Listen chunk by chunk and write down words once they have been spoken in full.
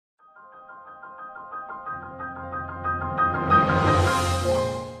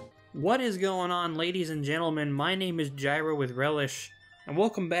What is going on, ladies and gentlemen? My name is JyroWithRelish, and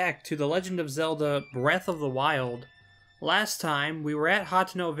welcome back to The Legend of Zelda Breath of the Wild. Last time, we were at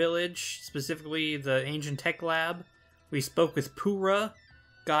Hateno Village, specifically the Ancient Tech Lab. We spoke with Pura,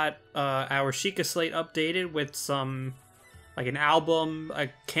 got our Sheikah Slate updated with some, like an album, a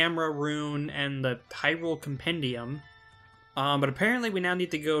camera rune, and the Hyrule Compendium. But apparently we now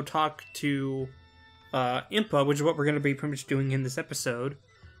need to go talk to Impa, which is what we're going to be pretty much doing in this episode.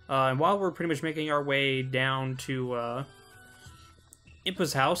 And while we're pretty much making our way down to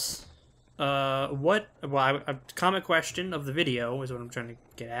Impa's house, a comment question of the video is what I'm trying to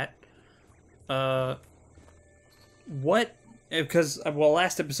get at. Because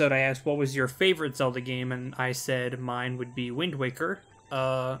last episode I asked what was your favorite Zelda game, and I said mine would be Wind Waker.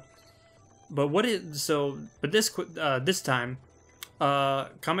 But this time,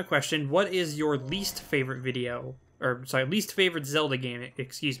 comment question: what is your least favorite video? Or, sorry, least favorite Zelda game,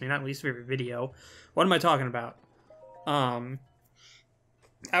 excuse me, not least favorite video. What am I talking about? I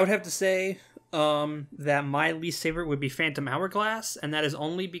would have to say that my least favorite would be Phantom Hourglass, and that is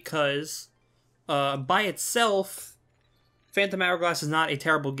only because by itself, Phantom Hourglass is not a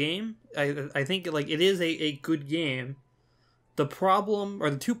terrible game. I think it is a good game. The problem,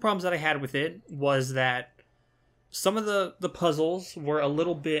 or the two problems that I had with it, was that some of the puzzles were a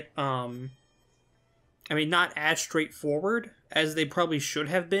little bit, not as straightforward as they probably should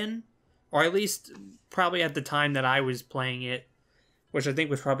have been. Or at least, probably at the time that I was playing it, which I think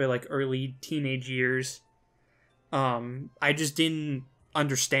was probably like early teenage years. I just didn't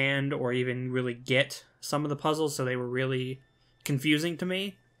understand or even really get some of the puzzles, so they were really confusing to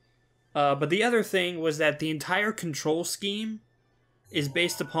me. But the other thing was that the entire control scheme is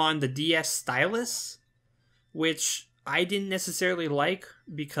based upon the DS stylus, which I didn't necessarily like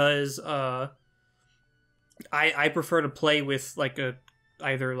because I prefer to play with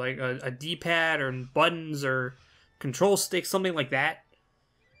either a D-pad or buttons or control sticks, something like that.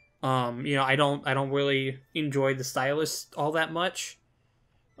 I don't really enjoy the stylus all that much.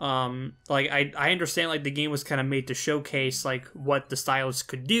 I understand the game was kind of made to showcase what the stylus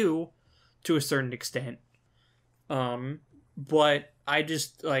could do to a certain extent. But I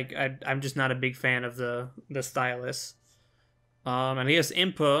just I'm just not a big fan of the stylus. And I guess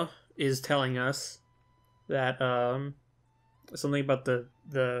Impa is telling us that something about the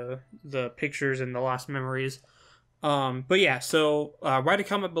pictures and the lost memories. But yeah, so write a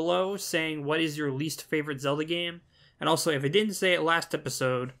comment below saying what is your least favorite Zelda game, and also if I didn't say it last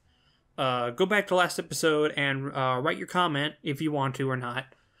episode, go back to last episode and write your comment if you want to or not,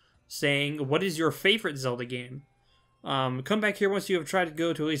 saying what is your favorite Zelda game. Come back here once you have tried to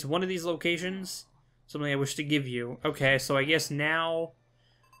go to at least one of these locations. Something I wish to give you. Okay, so I guess now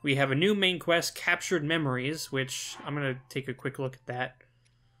we have a new main quest, Captured Memories, which I'm going to take a quick look at that.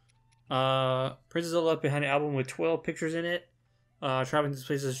 Princess Zelda left behind an album with 12 pictures in it. Traveling to this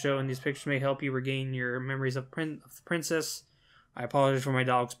place to show, and these pictures may help you regain your memories of the princess. I apologize for my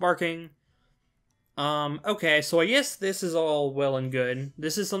dog's barking. Okay, so I guess this is all well and good.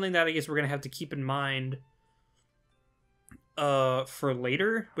 This is something that I guess we're going to have to keep in mind for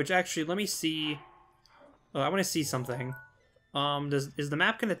later, which actually, let me see. I want to see something. Is the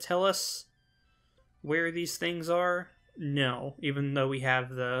map going to tell us where these things are? No, even though we have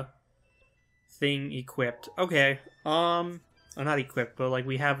the thing equipped. Okay, not equipped, but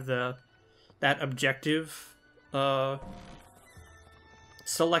we have that objective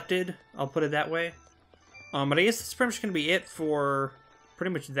selected. I'll put it that way. But I guess that's pretty much going to be it for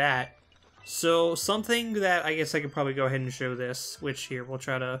pretty much that. So something that I guess I could probably go ahead and show this, which here we'll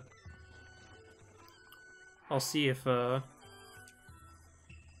try to. I'll see if oh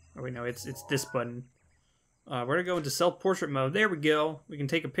wait, no, it's this button. We're gonna go into self-portrait mode. There we go. We can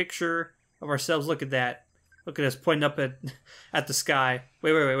take a picture of ourselves. Look at that. Look at us pointing up at the sky.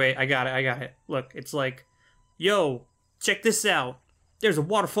 Wait. I got it. Look, it's like, yo, check this out. There's a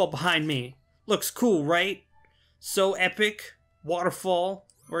waterfall behind me. Looks cool, right? So epic. Waterfall.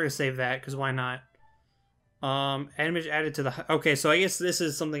 We're gonna save that because why not? Image added to the. Okay, so I guess this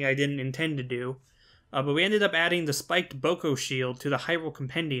is something I didn't intend to do. But we ended up adding the spiked Boko shield to the Hyrule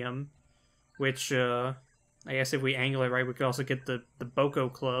Compendium, which, I guess if we angle it right, we could also get the Boko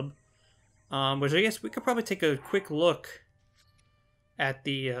Club. Which I guess we could probably take a quick look at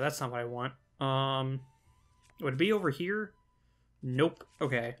the, that's not what I want. Would it be over here? Nope.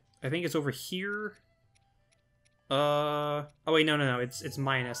 Okay. I think it's over here. Oh wait, no, it's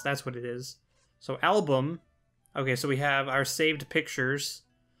minus, that's what it is. So album. Okay, so we have our saved pictures.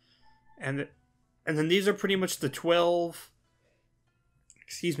 And then these are pretty much the 12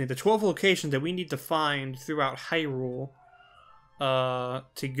 locations that we need to find throughout Hyrule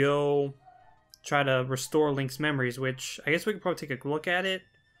to go try to restore Link's memories, which I guess we could probably take a look at it.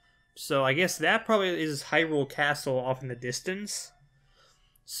 So I guess that probably is Hyrule Castle off in the distance.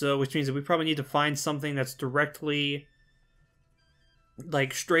 So, which means that we probably need to find something that's directly,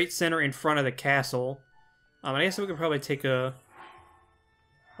 like, straight center in front of the castle. I guess we could probably take a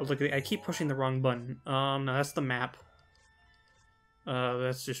look at it. I keep pushing the wrong button. No, that's the map.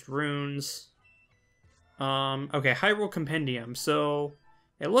 That's just runes. Okay, Hyrule Compendium. So,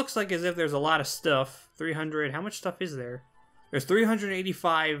 it looks like as if there's a lot of stuff. 300, how much stuff is there? There's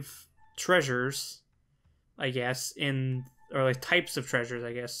 385 treasures, I guess, or like types of treasures,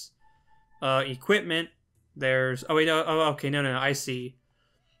 I guess. Equipment, there's, oh wait, okay, no, I see.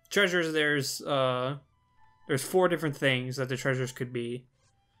 Treasures, there's 4 different things that the treasures could be.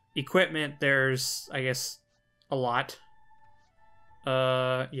 Equipment, there's, I guess, a lot.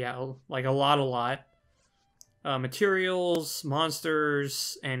 Yeah, like a lot. Materials,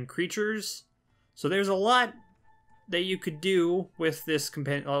 monsters, and creatures. So there's a lot that you could do with this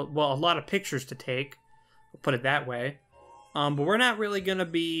well, a lot of pictures to take. I'll put it that way. But we're not really gonna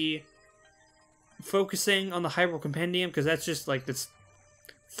be focusing on the Hyrule Compendium because that's just like this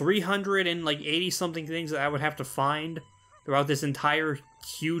 380 something things that I would have to find throughout this entire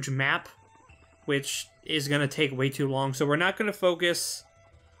huge map, which is gonna take way too long. So we're not gonna focus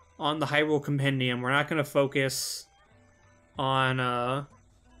on the Hyrule Compendium. We're not going to focus on,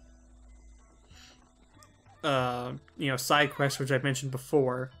 you know, side quests, which I've mentioned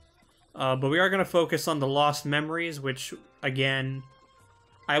before. But we are going to focus on the Lost Memories, which, again,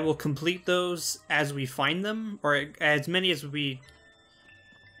 I will complete those as we find them, or as many as we...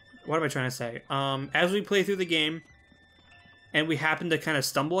 What am I trying to say? As we play through the game, and we happen to kind of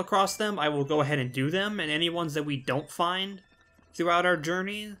stumble across them, I will go ahead and do them, and any ones that we don't find throughout our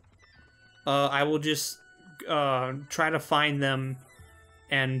journey, I will just try to find them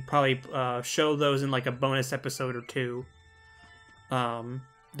and probably show those in like a bonus episode or two,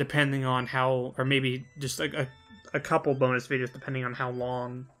 depending on how, or maybe just a couple bonus videos depending on how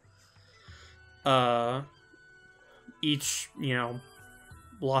long each, you know,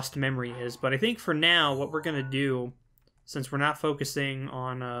 lost memory is. But I think for now, what we're gonna do, since we're not focusing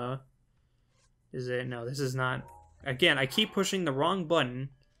on, no, this is not. Again, I keep pushing the wrong button.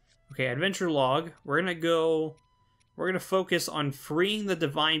 Okay, adventure log. We're gonna focus on freeing the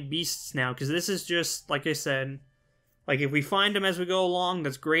divine beasts now, because this is just, like I said, like if we find them as we go along,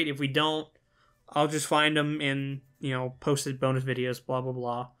 that's great. If we don't, I'll just find them in, you know, posted bonus videos, blah, blah,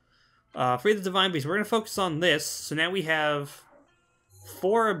 blah. Free the divine beasts. We're gonna focus on this. So now we have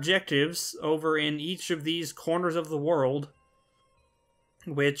 4 objectives over in each of these corners of the world,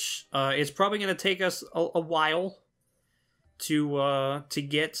 which is probably gonna take us a while to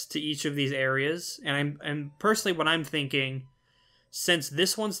get to each of these areas. And personally, what I'm thinking, since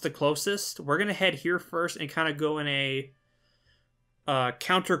this one's the closest, we're gonna head here first and kind of go in a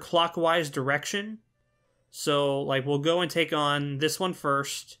counterclockwise direction. So like we'll go and take on this one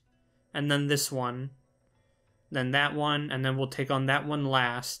first, and then this one, then that one, and then we'll take on that one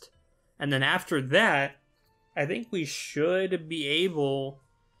last. And then after that, I think we should be able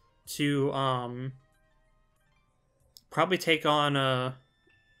to probably take on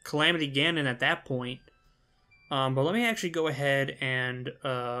Calamity Ganon at that point. But let me actually go ahead and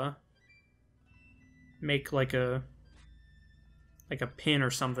make like a pin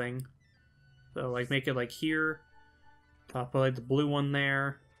or something. So like make it like here. Put like the blue one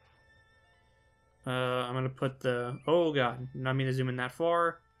there. I'm gonna put the, oh god, not mean to zoom in that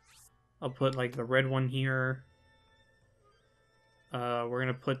far. I'll put like the red one here. We're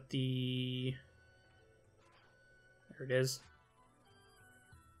gonna put the, there it is.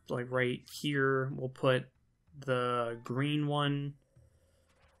 Like right here, we'll put the green one,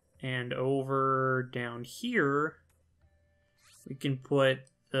 and over down here we can put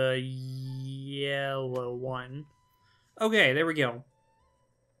the yellow one. Okay, there we go.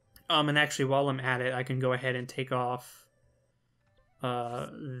 And actually, while I'm at it, I can go ahead and take off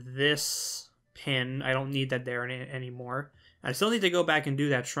this pin. I don't need that there anymore. I still need to go back and do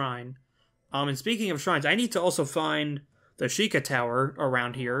that shrine. And speaking of shrines, I need to also find the Sheikah Tower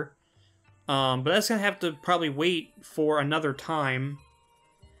around here. But that's going to have to probably wait for another time.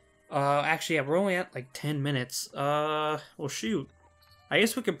 Actually, yeah, we're only at like 10 minutes. Well, shoot. I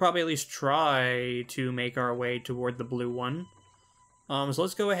guess we could probably at least try to make our way toward the blue one. So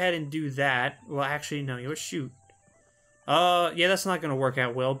let's go ahead and do that. Well, actually, no, you shoot. Yeah, that's not going to work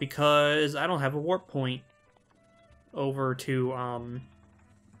out well because I don't have a warp point over to,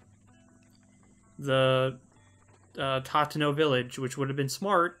 the Tatano village, which would have been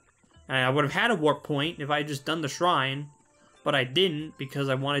smart. And I would have had a warp point if I had just done the shrine. but I didn't because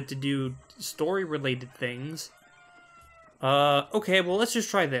I wanted to do story-related things. Okay, well, let's just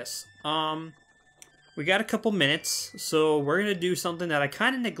try this. We got a couple minutes, so we're gonna do something that I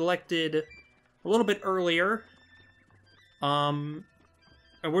kind of neglected a little bit earlier. And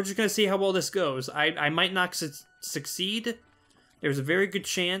we're just gonna see how well this goes. I might not succeed. There's a very good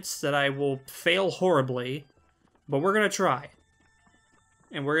chance that I will fail horribly, but we're gonna try.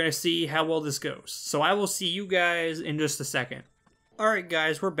 And we're gonna see how well this goes. So I will see you guys in just a second. Alright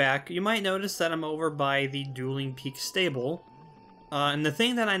guys, we're back. You might notice that I'm over by the Dueling Peak stable. And the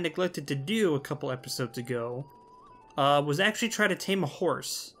thing that I neglected to do a couple episodes ago was actually try to tame a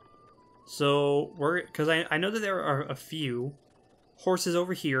horse. So because I know that there are a few horses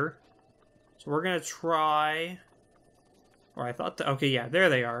over here. So we're gonna try, or I thought okay, yeah, there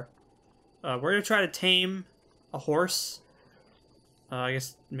they are. We're gonna try to tame a horse. I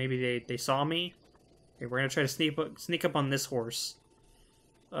guess maybe they saw me. Okay, we're gonna try to sneak up on this horse.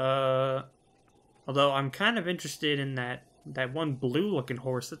 Although I'm kind of interested in that one blue-looking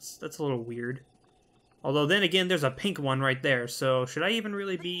horse. That's a little weird. Although then again, there's a pink one right there. So should I even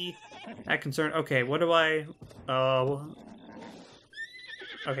really be that concerned? Okay, what do I?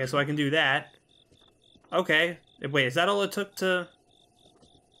 Okay, so I can do that. Okay, wait, is that all it took to?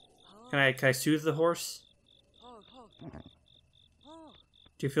 Can I soothe the horse?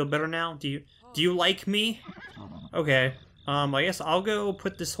 Do you feel better now? Do you like me? Okay. I guess I'll go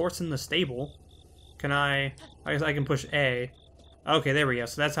put this horse in the stable. Can I guess I can push A. Okay, there we go.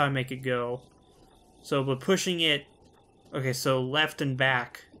 So that's how I make it go. So, but pushing it... Okay, so left and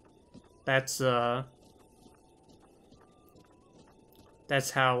back. That's how,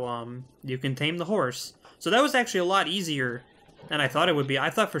 you can tame the horse. So that was actually a lot easier than I thought it would be. I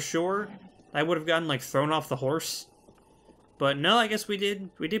thought for sure I would have gotten, like, thrown off the horse. But no, I guess we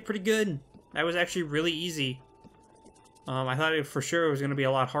did pretty good. That was actually really easy. I thought for sure it was going to be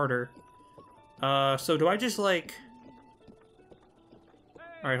a lot harder. So do I just, like...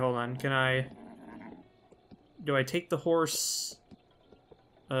 Alright, hold on. Do I take the horse,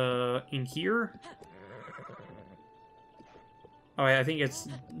 in here? Oh, I think it's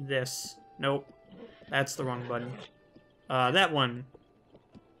this. Nope. That's the wrong button. That one.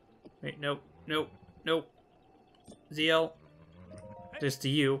 Wait, nope, nope, nope. ZL. This to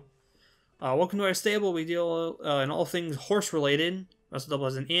you. Welcome to our stable. We deal in all things horse-related. Also double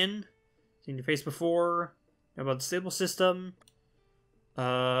as an inn. Seen your face before. Know about the stable system.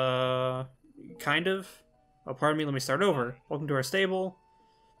 Kind of. Oh, pardon me, let me start over. Welcome to our stable.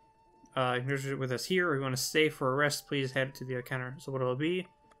 You can register with us here. If you want to stay for a rest, please head to the counter. So what will it be?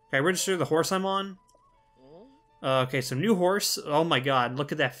 Can I register the horse I'm on? Okay, so new horse. Oh my god,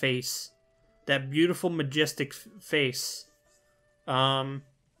 look at that face. That beautiful, majestic face.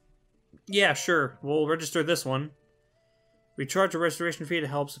 Yeah, sure. We'll register this one. We charge a registration fee to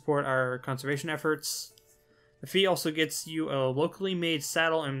help support our conservation efforts. The fee also gets you a locally made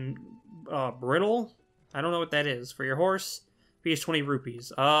saddle and bridle. I don't know what that is. For your horse, fee is 20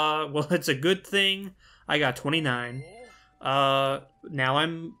 rupees. Well, it's a good thing I got 29. Now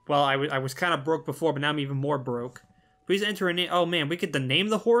I was kind of broke before, but now I'm even more broke. Please enter a name. Oh man, we get to name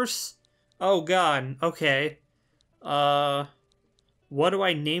the horse? Oh god, okay. What do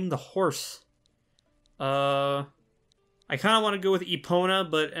I name the horse? I kind of want to go with Epona,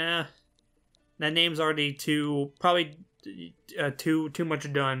 but that name's already too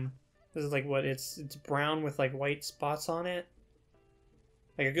much done. This is like what? It's brown with like white spots on it.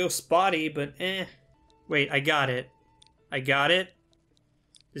 I could go Spotty, but Wait, I got it. I got it.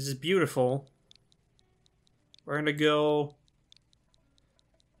 This is beautiful. We're gonna go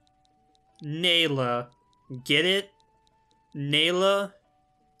Neighla. Get it? Neighla?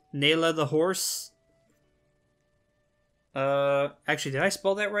 Neighla the horse? Actually, did I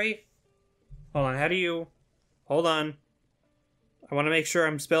spell that right? Hold on, how do you... Hold on. I want to make sure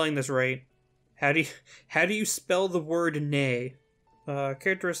I'm spelling this right. How do you spell the word neigh?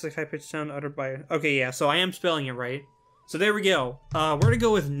 Characteristic high-pitched sound uttered by... Okay, yeah, so I am spelling it right. So there we go. We're gonna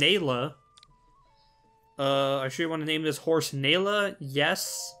go with Neighla. I sure want to name this horse Neighla.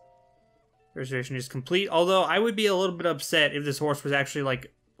 Yes. Registration is complete. Although, I would be a little bit upset if this horse was actually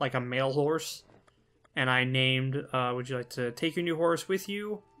like a male horse. And I named, would you like to take your new horse with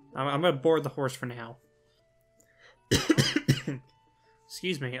you? I'm gonna board the horse for now.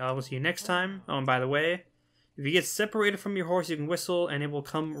 Excuse me, we'll see you next time. Oh, and by the way, if you get separated from your horse, you can whistle and it will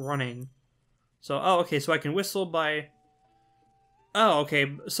come running. So, oh, okay, so I can whistle by... Oh,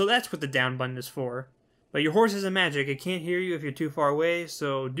 okay, so that's what the down button is for. But your horse isn't magic, it can't hear you if you're too far away,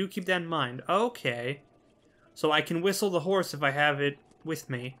 so do keep that in mind. Okay. So I can whistle the horse if I have it with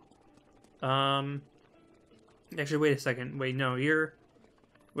me. Actually, wait a second. Wait, no, you're...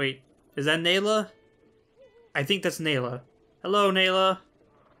 Wait, is that Neighla? I think that's Neighla. Hello, Neighla.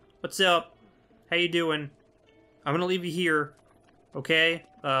 What's up? How you doing? I'm gonna leave you here, okay?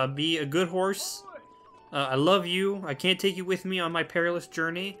 Be a good horse. I love you. I can't take you with me on my perilous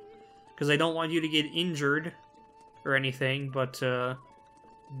journey, because I don't want you to get injured or anything, but,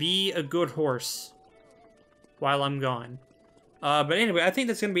 be a good horse while I'm gone. But anyway, I think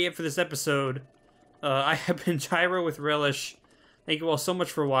that's gonna be it for this episode. I have been Gyro with Relish. Thank you all so much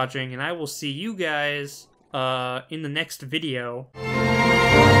for watching, and I will see you guys, in the next video.